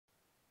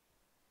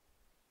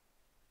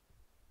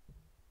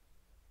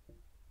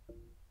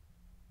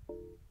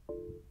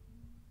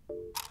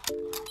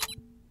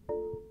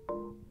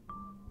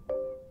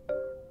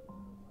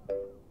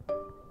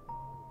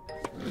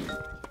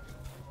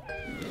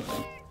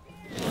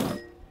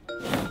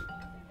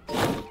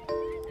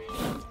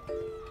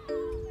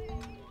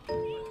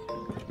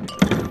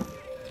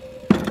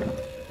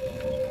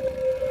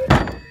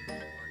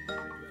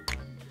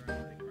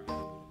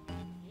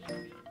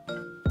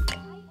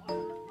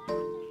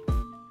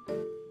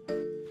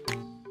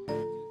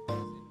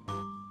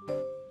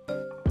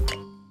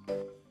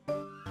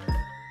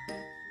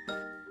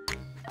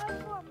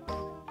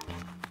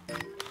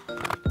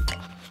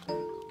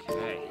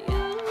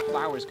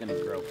flowers gonna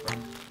grow from?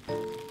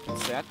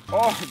 What's that?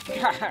 Oh,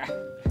 God!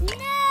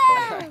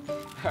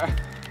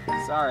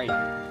 No! Sorry.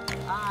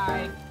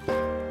 Hi.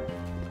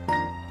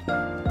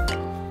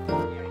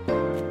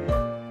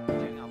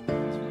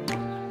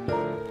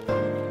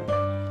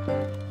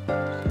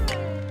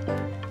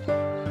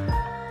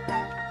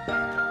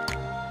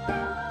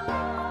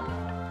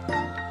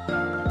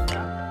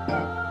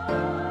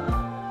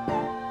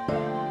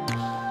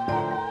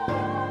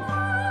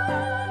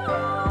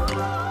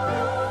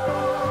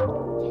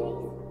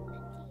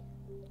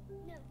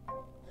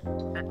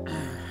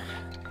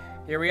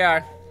 Here we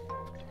are,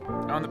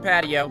 on the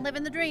patio.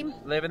 Living the dream.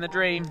 Living the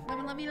dream.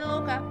 Living La Vida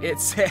Loca.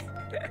 It's... Woo!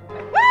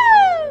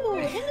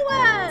 Into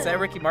us! Is that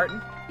Ricky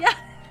Martin? Yeah.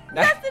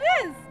 Yes,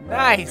 it is.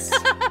 Nice.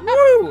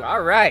 Woo!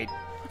 All right.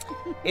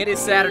 It is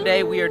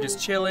Saturday. We are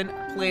just chilling,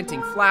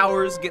 planting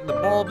flowers, getting the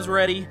bulbs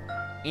ready,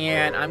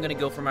 and I'm going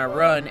to go for my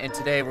run, and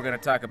today we're going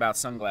to talk about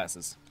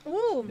sunglasses.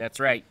 Ooh.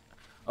 That's right.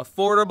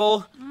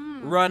 Affordable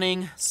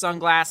running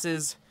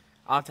sunglasses.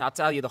 I'll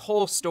tell you the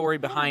whole story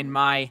behind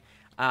my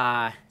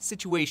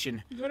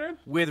situation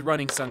with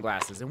running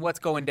sunglasses and what's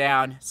going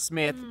down.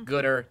 Smith,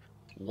 Goodr,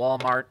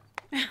 Wal-Mart,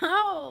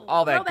 Oh,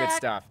 all that throwback. good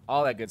stuff.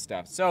 All that good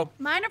stuff. So,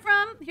 Mine are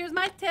from, here's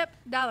my tip,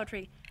 Dollar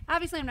Tree.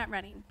 Obviously, I'm not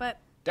running, but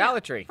Dollar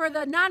Tree, for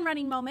the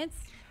non-running moments,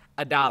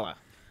 $1.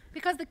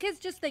 because the kids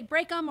just, they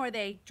break them or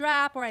they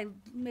drop or I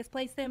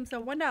misplace them,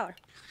 so $1.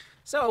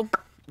 So,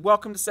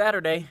 welcome to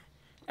Saturday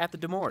at the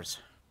Demores.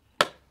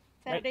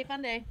 Saturday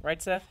fun day. Right,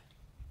 Seth?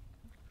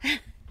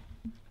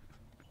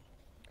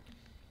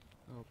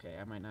 Okay,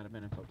 I might not have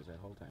been in focus that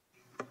whole time.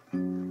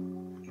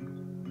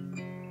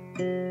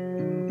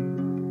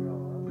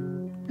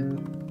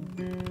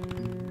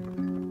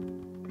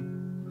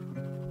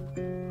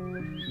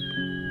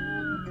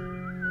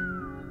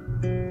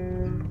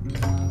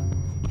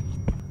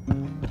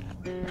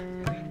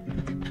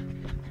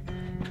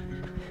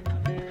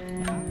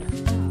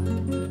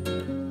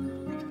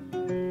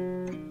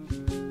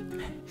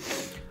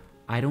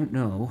 I don't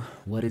know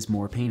what is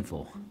more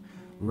painful,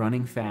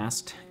 running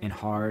fast and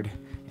hard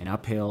and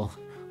uphill,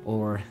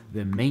 or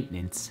the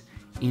maintenance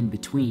in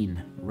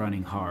between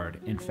running hard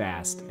and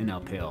fast and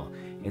uphill.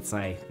 It's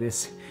like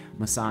this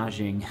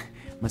massaging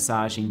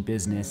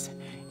business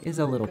is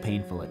a little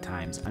painful at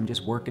times. I'm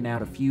just working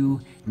out a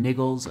few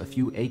niggles, a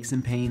few aches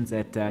and pains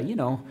that, you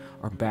know,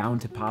 are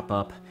bound to pop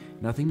up.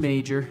 Nothing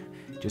major,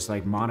 just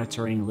like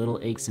monitoring little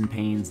aches and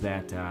pains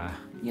that,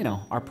 you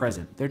know, are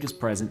present. They're just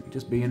present,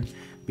 just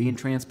being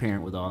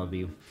transparent with all of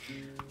you.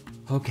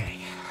 Okay.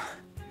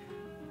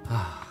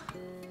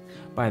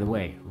 By the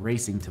way,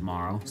 racing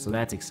tomorrow, so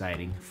that's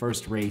exciting.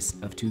 First race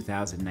of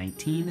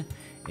 2019,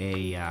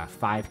 a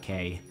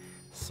 5K,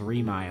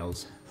 3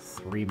 miles.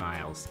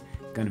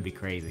 Gonna be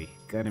crazy.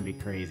 It's gonna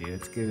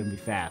be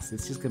fast.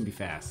 It's just gonna be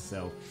fast.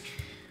 So,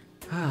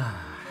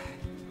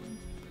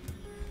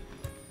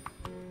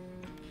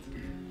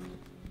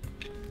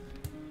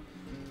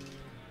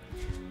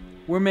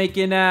 we're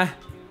making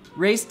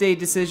race day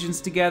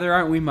decisions together,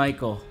 aren't we,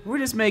 Michael? We're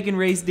just making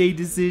race day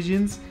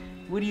decisions.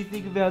 What do you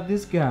think about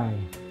this guy?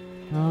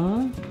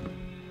 Huh?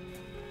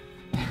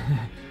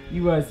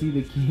 You want to see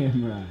the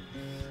camera.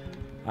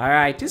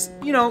 Alright, just,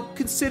 you know,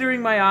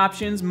 considering my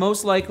options,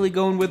 most likely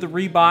going with the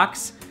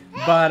Reeboks,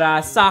 but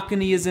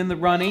Saucony is in the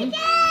running.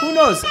 Who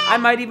knows? I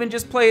might even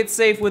just play it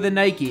safe with a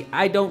Nike.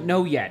 I don't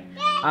know yet.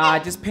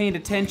 Just paying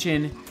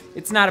attention.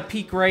 It's not a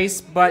peak race,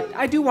 but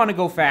I do want to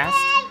go fast.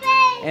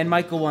 And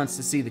Michael wants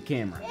to see the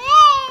camera.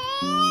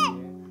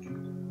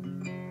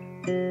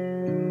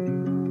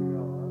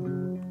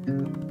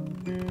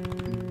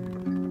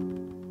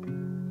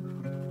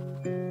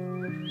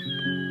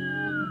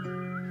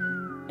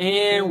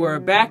 And we're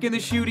back in the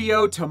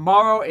studio.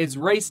 Tomorrow is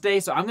race day,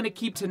 so I'm gonna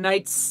keep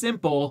tonight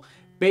simple.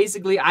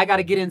 Basically, I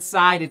gotta get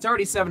inside. It's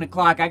already 7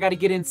 o'clock. I gotta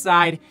get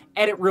inside,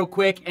 edit real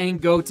quick, and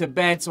go to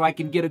bed so I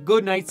can get a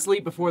good night's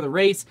sleep before the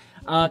race.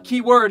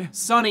 Keyword,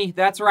 sunny.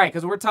 That's right,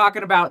 because we're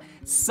talking about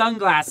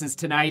sunglasses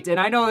tonight. And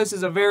I know this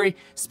is a very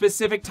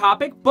specific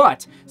topic,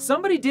 but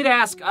somebody did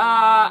ask,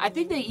 I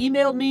think they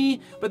emailed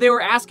me, but they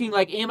were asking,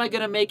 like, am I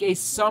gonna make a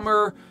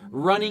summer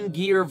running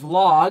gear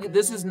vlog?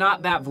 This is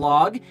not that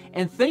vlog.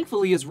 And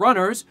thankfully, as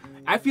runners,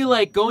 I feel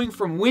like going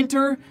from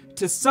winter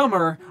to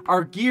summer,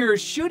 our gear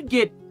should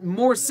get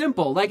more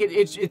simple. Like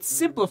it's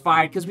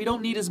simplified because we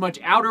don't need as much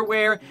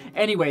outerwear.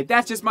 Anyway,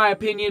 that's just my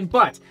opinion,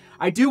 but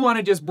I do want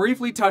to just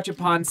briefly touch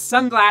upon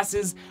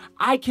sunglasses.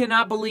 I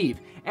cannot believe.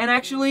 And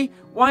actually,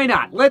 why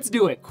not? Let's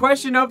do it.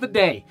 Question of the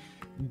day.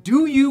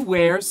 Do you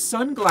wear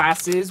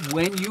sunglasses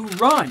when you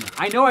run?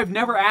 I know I've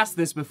never asked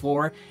this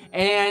before,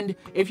 and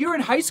if you're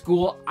in high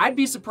school, I'd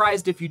be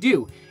surprised if you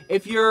do.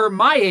 If you're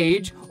my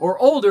age or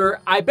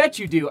older, I bet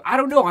you do. I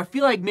don't know, I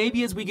feel like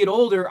maybe as we get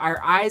older, our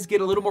eyes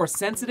get a little more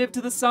sensitive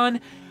to the sun.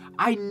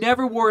 I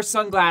never wore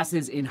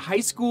sunglasses in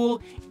high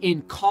school,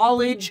 in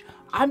college.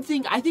 I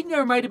think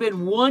there might have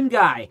been one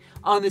guy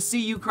on the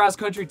CU cross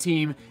country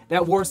team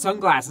that wore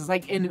sunglasses.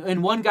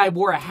 And one guy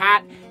wore a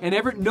hat. And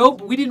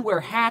nope, we didn't wear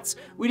hats.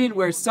 We didn't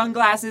wear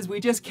sunglasses. We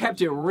just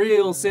kept it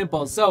real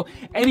simple. So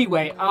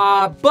anyway,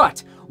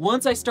 but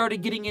once I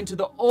started getting into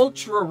the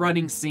ultra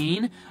running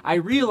scene, I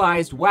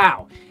realized,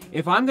 wow,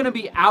 if I'm gonna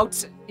be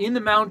out in the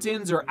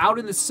mountains or out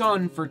in the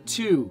sun for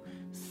 2,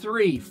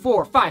 3,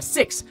 4, 5,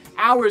 6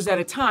 hours at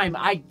a time,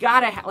 I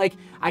gotta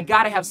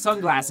have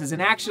sunglasses.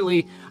 And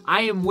actually,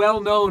 I am well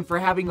known for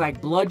having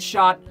like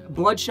bloodshot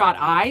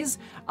eyes.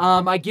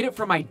 I get it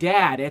from my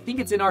dad. I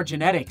think it's in our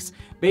genetics.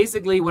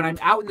 Basically, when I'm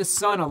out in the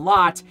sun a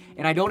lot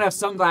and I don't have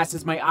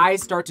sunglasses, my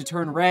eyes start to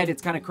turn red.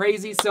 It's kind of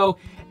crazy. So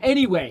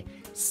anyway,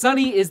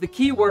 sunny is the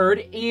key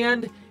word,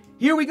 and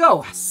here we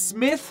go.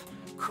 Smith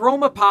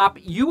Chromapop.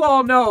 You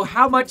all know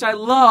how much I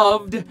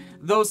loved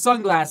those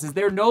sunglasses.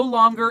 They're no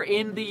longer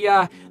in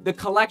the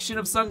collection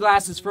of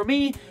sunglasses for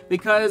me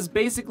because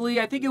basically,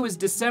 I think it was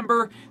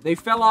December, they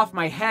fell off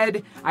my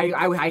head.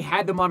 I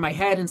had them on my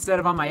head instead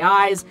of on my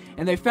eyes,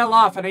 and they fell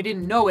off and I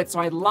didn't know it, so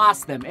I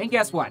lost them. And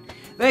guess what?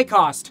 They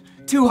cost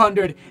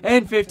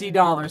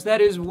 $250.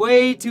 That is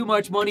way too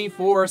much money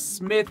for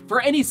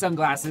any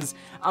sunglasses.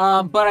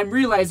 But I'm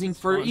realizing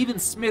for even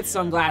Smith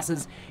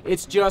sunglasses,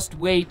 it's just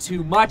way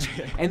too much.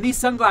 And these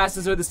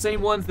sunglasses are the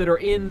same ones that are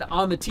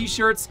on the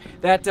t-shirts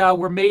that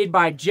were made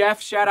by Jeff.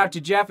 Shout out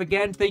to Jeff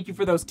again. Thank you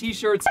for those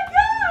t-shirts. Oh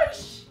my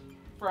gosh!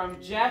 From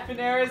Jeff in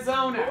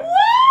Arizona.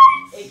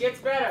 What? It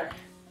gets better.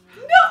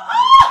 No!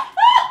 Oh!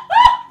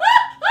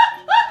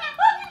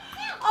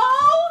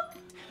 Oh!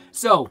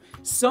 So,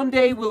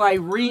 someday will I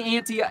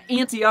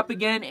ante up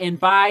again and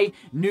buy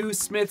new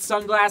Smith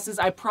sunglasses?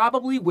 I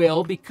probably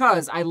will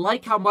because I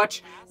like how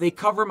much they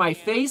cover my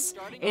face,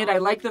 and I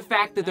like the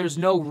fact that there's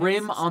no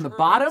rim on the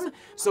bottom,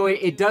 so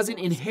it doesn't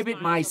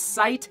inhibit my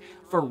sight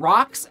for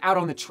rocks out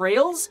on the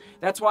trails.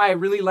 That's why I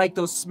really like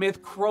those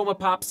Smith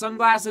Chromapop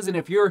sunglasses. And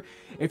if you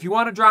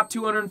want to drop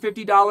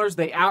 $250,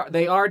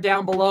 they are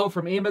down below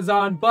from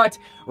Amazon. But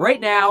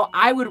right now,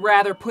 I would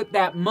rather put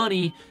that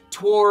money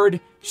toward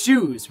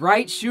shoes,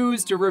 right?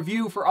 Shoes to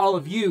review for all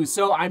of you.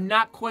 So I'm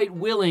not quite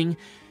willing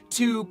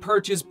to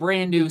purchase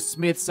brand new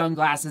Smith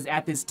sunglasses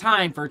at this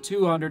time for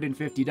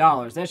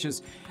 $250. That's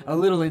just a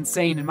little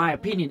insane in my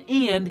opinion.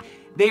 And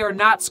they are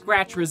not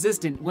scratch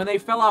resistant. When they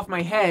fell off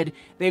my head,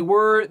 they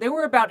were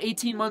about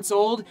 18 months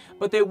old,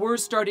 but they were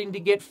starting to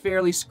get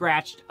fairly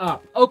scratched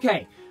up.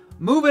 Okay,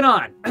 moving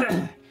on.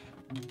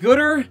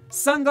 Goodr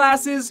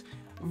sunglasses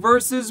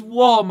versus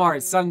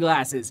Wal-Mart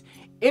sunglasses.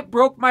 It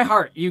broke my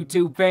heart,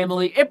 YouTube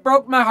family. It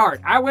broke my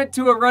heart. I went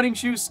to a running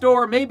shoe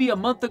store maybe a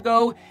month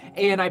ago,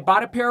 and I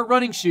bought a pair of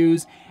running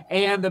shoes,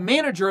 and the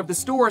manager of the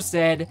store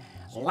said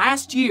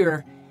last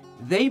year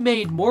they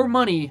made more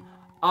money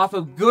off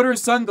of Goodr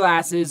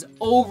sunglasses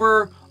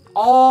over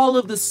all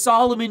of the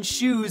Salomon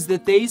shoes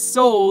that they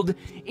sold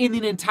in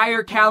an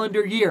entire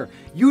calendar year.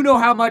 You know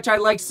how much I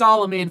like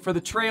Salomon for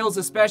the trails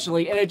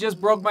especially, and it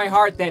just broke my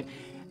heart that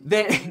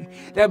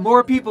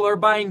more people are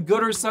buying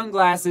Goodr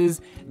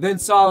sunglasses than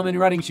Salomon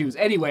running shoes.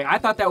 Anyway, I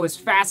thought that was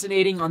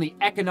fascinating on the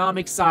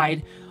economic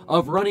side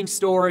of running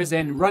stores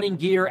and running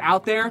gear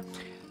out there.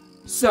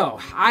 So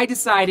I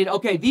decided,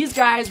 okay, these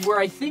guys were,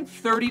 I think,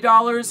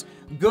 $30.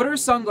 Goodr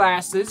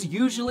sunglasses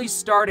usually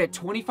start at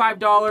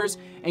 $25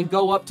 and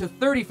go up to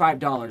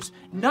 $35.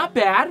 Not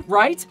bad,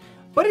 right?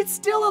 But it's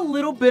still a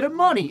little bit of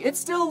money. It's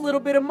still a little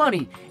bit of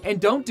money. And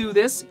don't do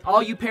this.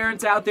 All you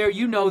parents out there,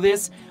 you know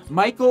this.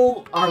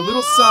 Michael, our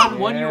little son,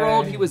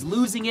 1-year-old, he was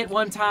losing it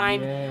one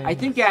time, I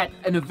think at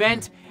an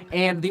event,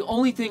 and the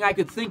only thing I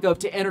could think of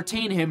to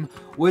entertain him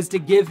was to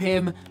give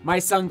him my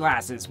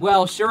sunglasses.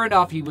 Well, sure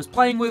enough, he was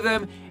playing with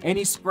them, and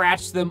he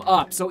scratched them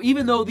up. So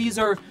even though these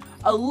are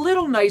a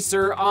little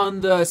nicer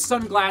on the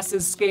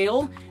sunglasses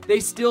scale, they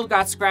still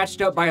got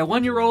scratched up by a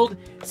 1-year-old.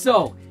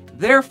 So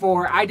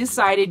therefore, I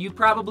decided, you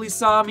probably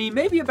saw me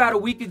maybe about a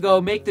week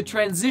ago make the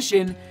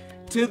transition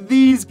to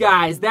these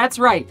guys. That's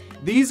right.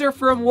 These are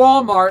from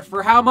Wal-Mart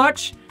for how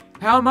much?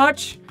 How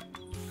much?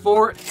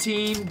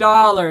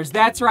 $14.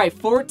 That's right,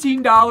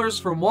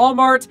 $14 from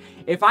Wal-Mart.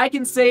 If I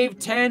can save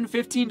 $10,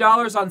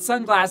 $15 on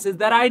sunglasses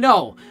that I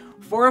know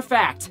for a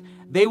fact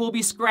they will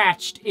be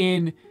scratched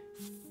in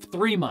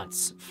 3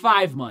 months,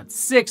 5 months,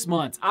 6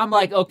 months, I'm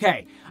like,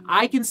 okay,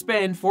 I can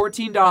spend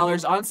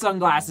 $14 on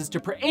sunglasses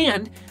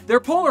and they're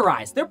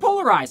polarized. They're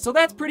polarized, so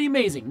that's pretty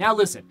amazing. Now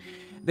listen,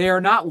 they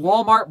are not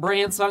Walmart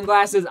brand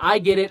sunglasses. I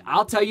get it.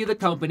 I'll tell you the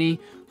company.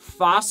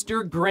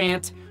 Foster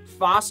Grant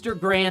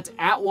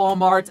at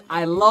Walmart.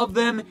 I love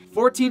them.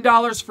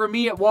 $14 for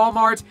me at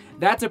Walmart.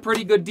 That's a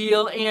pretty good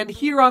deal. And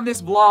here on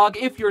this vlog,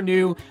 if you're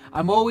new,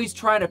 I'm always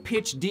trying to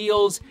pitch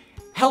deals,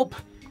 help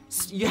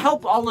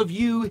all of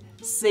you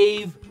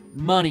save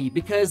money.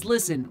 Because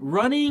listen,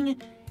 running,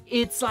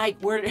 it's like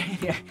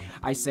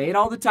I say it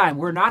all the time,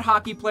 we're not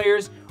hockey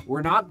players,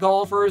 we're not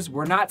golfers,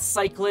 we're not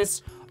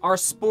cyclists. Our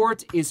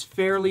sport is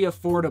fairly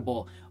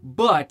affordable,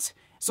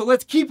 so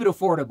let's keep it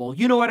affordable.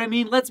 You know what I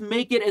mean? Let's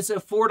make it as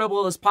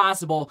affordable as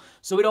possible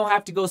so we don't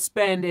have to go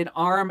spend an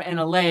arm and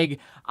a leg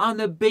on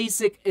the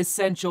basic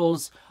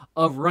essentials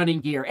of running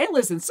gear. And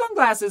listen,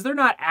 sunglasses, they're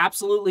not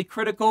absolutely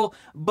critical,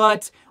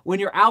 but when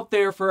you're out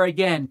there for,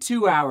 again,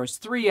 2 hours,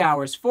 3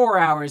 hours, 4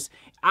 hours,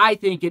 I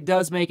think it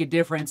does make a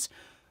difference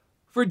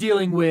for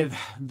dealing with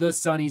the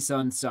sunny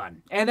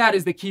sun. And that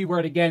is the key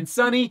word again,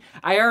 sunny.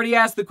 I already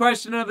asked the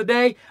question of the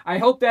day. I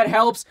hope that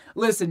helps.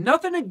 Listen,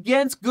 nothing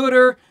against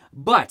Goodr,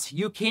 but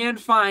you can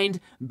find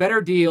better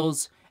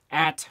deals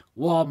at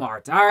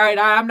Walmart. All right,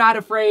 I'm not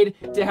afraid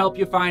to help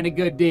you find a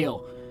good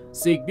deal.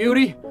 Seek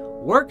beauty,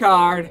 work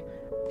hard,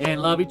 and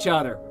love each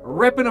other.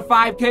 Ripping a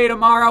 5K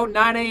tomorrow,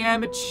 9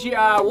 a.m.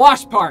 at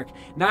Wash Park.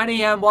 9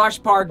 a.m.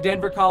 Wash Park,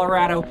 Denver,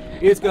 Colorado.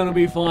 It's going to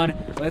be fun.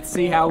 Let's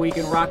see how we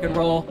can rock and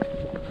roll.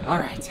 All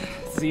right,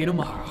 see you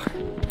tomorrow.